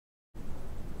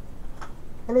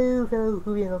Hello, fellow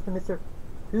Whovians, welcome to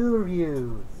Mr.Who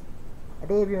Reviews.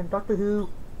 Today we're in Doctor Who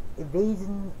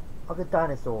Invasion of the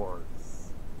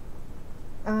Dinosaurs.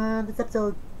 And this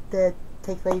episode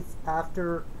takes place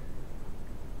after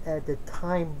the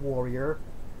Time Warrior,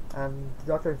 and the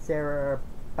Doctor and Sarah are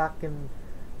back in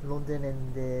London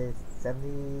in the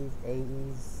 70s,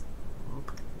 80s.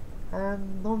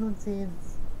 And London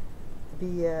seems to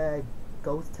be a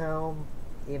ghost town,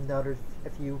 even though there's a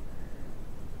few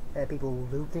people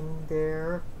looting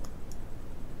there,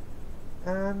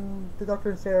 and the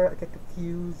Doctor and Sarah get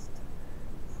confused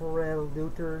for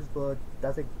looters, but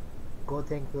that's a good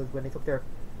thing because when they took their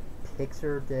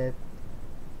picture, the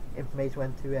information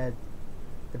went to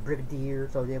the Brigadier,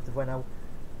 so they have to find out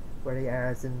where they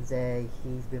are, since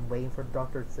he's been waiting for the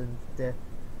Doctor since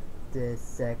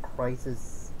this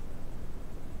crisis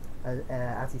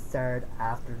as he started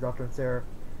after the Doctor and Sarah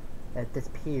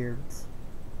disappeared.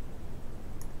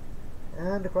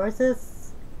 And the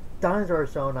crisis,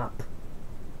 dinosaurs showing up.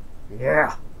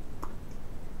 Yeah.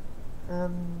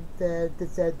 And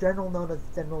this general known as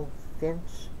General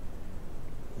Finch,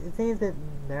 he seems a bit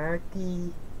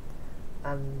narky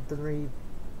and doesn't really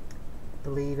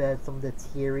believe some of the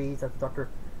theories that the Doctor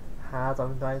has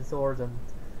on dinosaurs, and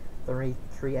doesn't really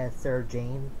treat Sarah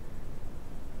Jane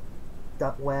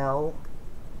that well.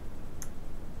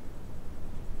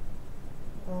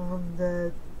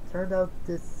 And turned out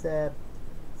this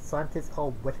scientist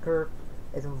called Whitaker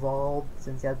is involved,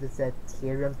 since he had this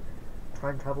theory on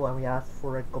time travel, and we asked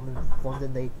for government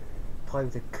funding. They thought it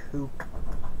was a kook.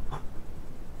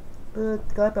 But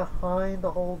the guy behind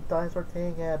the whole dinosaur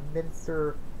thing,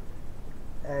 Minister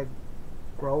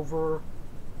Grover,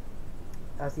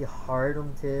 actually hired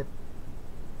him to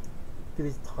do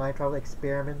his time travel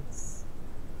experiments,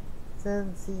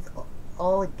 since he's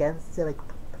all against like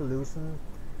pollution.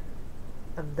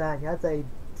 And then he has the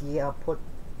idea of putting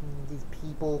these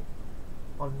people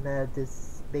on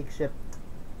this makeshift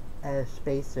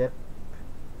spaceship,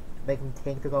 make them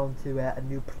think they're going to a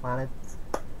new planet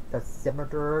that's similar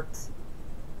to Earth.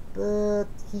 But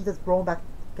he just brought back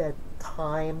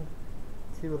time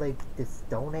to like the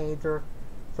Stone Age, or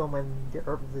so, when the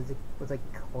Earth was like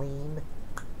clean,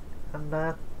 and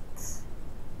that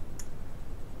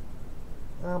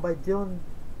by doing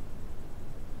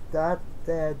that,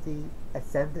 the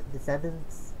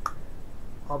descendants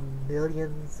of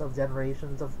millions of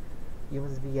generations of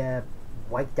humans be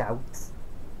wiped out.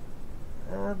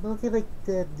 Don't seem like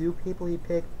the new people he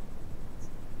picked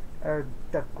are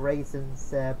that great, since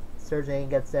Sarah Jane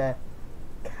gets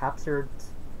captured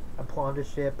and put on the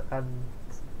ship, and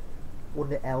one of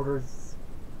the elders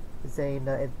is saying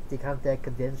that if they can't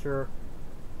convince her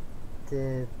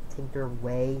to think their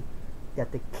way,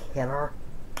 that they kill her.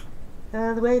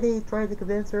 And the way they try to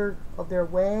convince her of their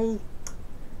way,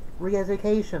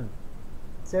 re-education.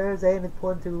 Sarah Jane is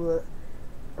put into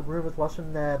a room with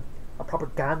watching a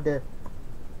propaganda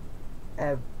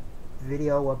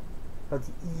video about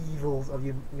the evils of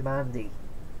humanity,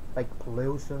 like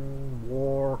pollution,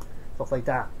 war, stuff like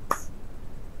that.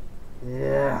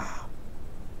 Yeah.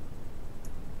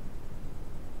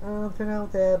 Turn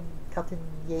out Captain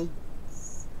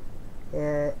Yates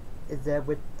is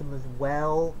with them as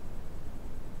well.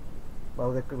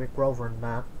 Well, with Grover and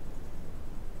Matt,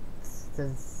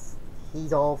 since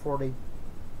he's all for the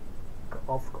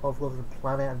off the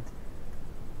planet, and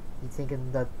he's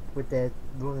thinking that with the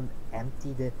room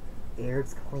empty, the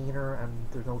air's cleaner and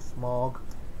there's no smog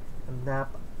and that,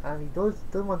 and he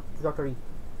doesn't want the Doctor to be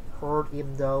hurt,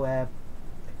 even though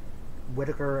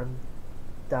Whitaker and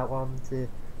that one to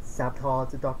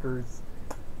sabotage the Doctor's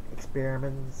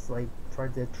experiments, like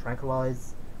trying to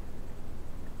tranquilize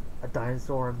a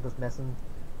dinosaur and just messing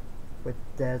with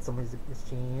some of his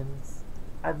machines.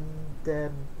 And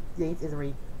Yates isn't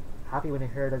really happy when he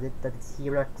heard that the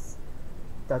T-Rex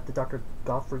that the Doctor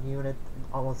got for unit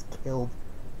almost killed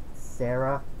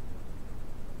Sarah.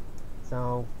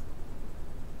 So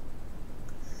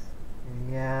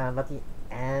yeah, and at the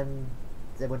end,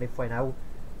 when they find out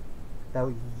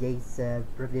that Yates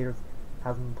Brigadier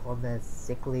has him on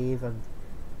sick leave, and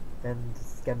then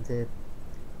just get him to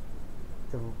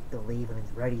leave when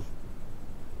he's ready.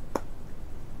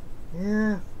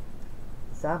 Yeah,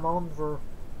 sad moment for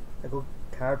a good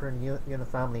character in the unit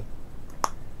family.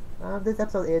 This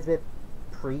episode is a bit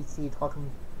preachy,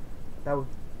 talking about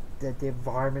the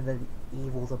environment and the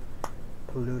evils of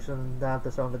pollution. That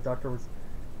the song the Doctor was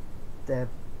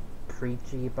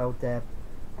preachy about the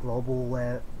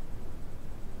global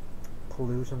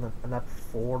pollution, and that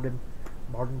before the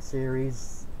modern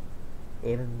series,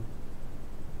 even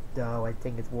though I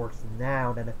think it's worse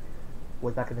now than it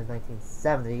was back in the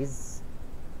 1970s.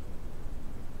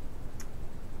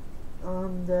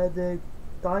 And the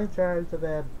guy in charge of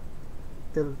uh,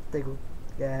 the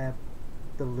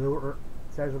looter,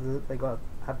 in charge of they got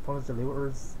had punished the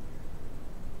looters.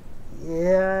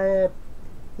 Yeah,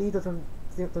 he doesn't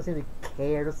seem to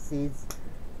care. Just sees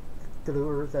the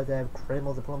looters as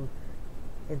criminals and put them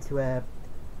into a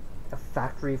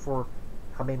factory for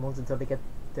how many months until they get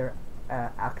their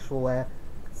actual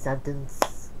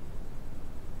sentence.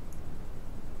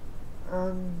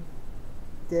 And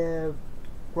the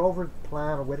Grover's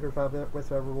plan, or whatever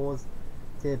it was,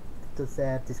 to just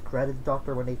discredit the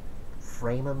Doctor when they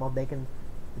frame him on making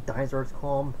the dinosaurs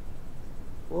come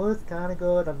was kind of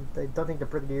good, and I don't think the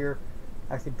Brigadier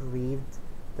actually believed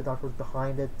the Doctor was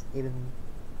behind it, even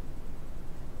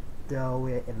though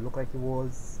it looked like he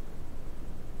was.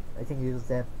 I think he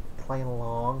was playing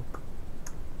along.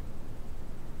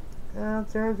 And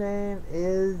Sarah Jane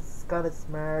is kind of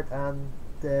smart and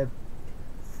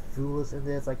foolish in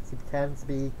this. Like, she pretends to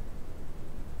be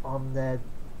on the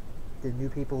new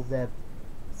people's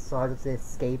side to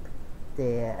escape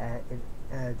the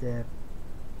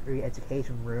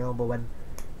re-education room, but when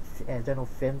General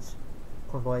Finch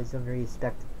comes by, he doesn't really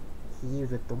expect he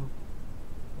was with them.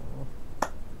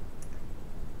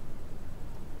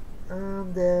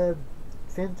 And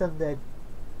Finch and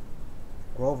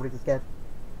Grover just get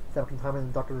second time, and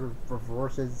the Doctor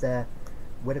reverses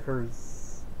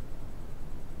Whittaker's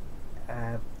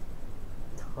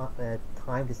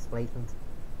time displacement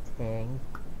thing.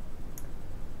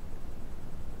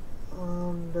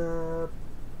 And the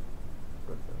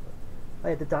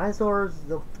dinosaurs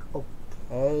look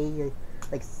okay.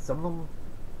 Like, some of them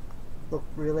look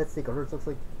realistic, others looks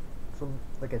like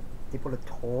they put a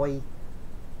toy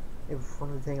in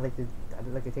front of the thing, like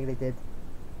the thing they did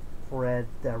for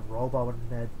the robot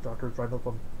when Doctor was running up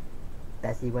on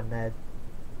Bessie when the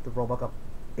robot got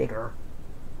bigger.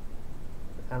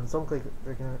 And some look like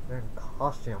they're in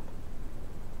costume.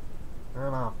 I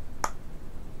don't know.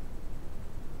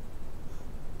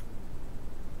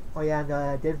 Oh yeah, and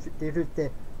they introduced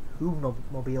the Who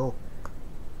mobile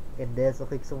in this.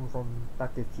 Look like someone from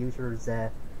Back to the Future's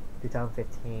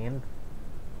 2015.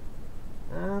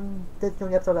 And this is the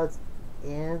only episode that's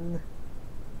in.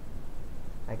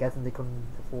 I guess they couldn't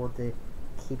afford to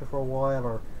keep it for a while,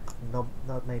 or not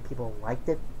many people liked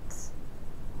it.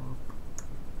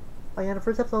 Oh yeah, the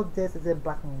first episode of this is in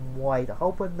black and white. I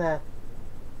hope when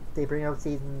they bring out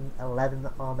season 11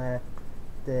 on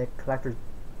the collector's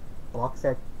box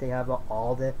set, they have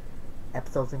all the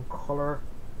episodes in colour.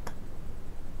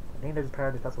 I think there's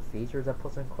part of the special features that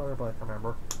puts in colour, but I can't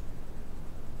remember.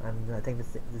 And I think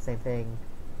it's the same thing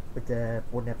with the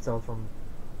one episode from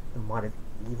the Mod of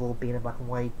Evil being in black and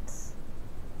white.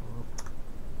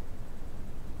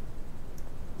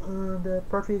 And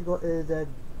Pertwee is a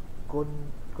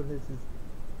goodness is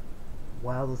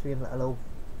wild. Just being a little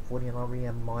funny and not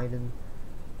really minding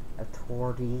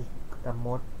authority that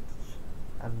much,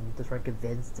 and just trying to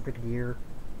convince the Brigadier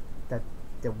that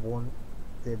the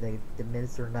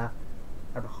minister and that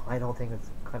are behind the whole thing. Is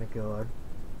kind of good.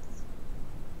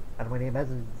 And when he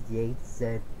imagines Yates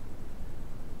said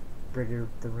Brigadier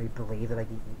didn't really believe it, like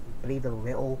he believed a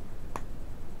little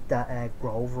that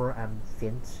Grover and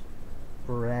Finch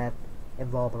were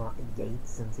involved in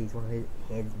Yates, since he's one of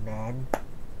his men,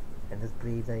 and just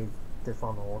believes that he's just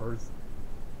following orders.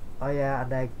 Oh yeah,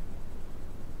 and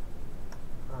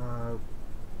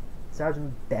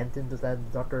Sergeant Benton just said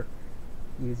the Doctor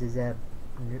uses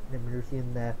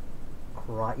Nersian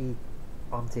karate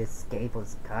to escape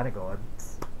was kind of good.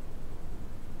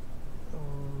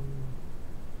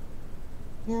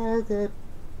 Yeah, it's a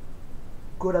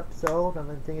good episode, and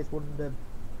I think it's one of the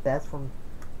best from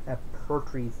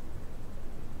Pertwee's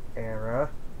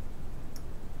era.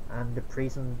 And the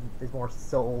prison is more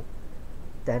subtle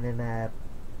than in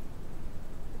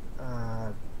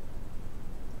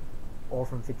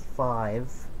Orphan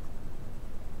 55.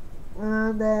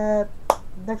 And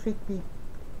next week we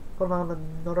going on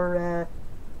another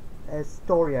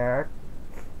story arc.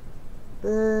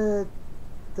 But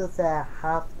just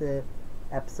half the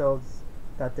episodes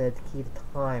that the key to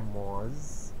time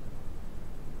was,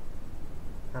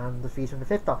 and the featuring the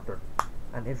Fifth Doctor,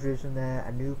 and introducing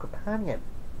a new companion.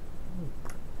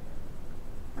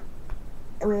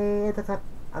 Anyway, that's it.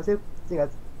 I'll see you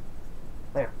guys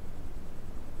later.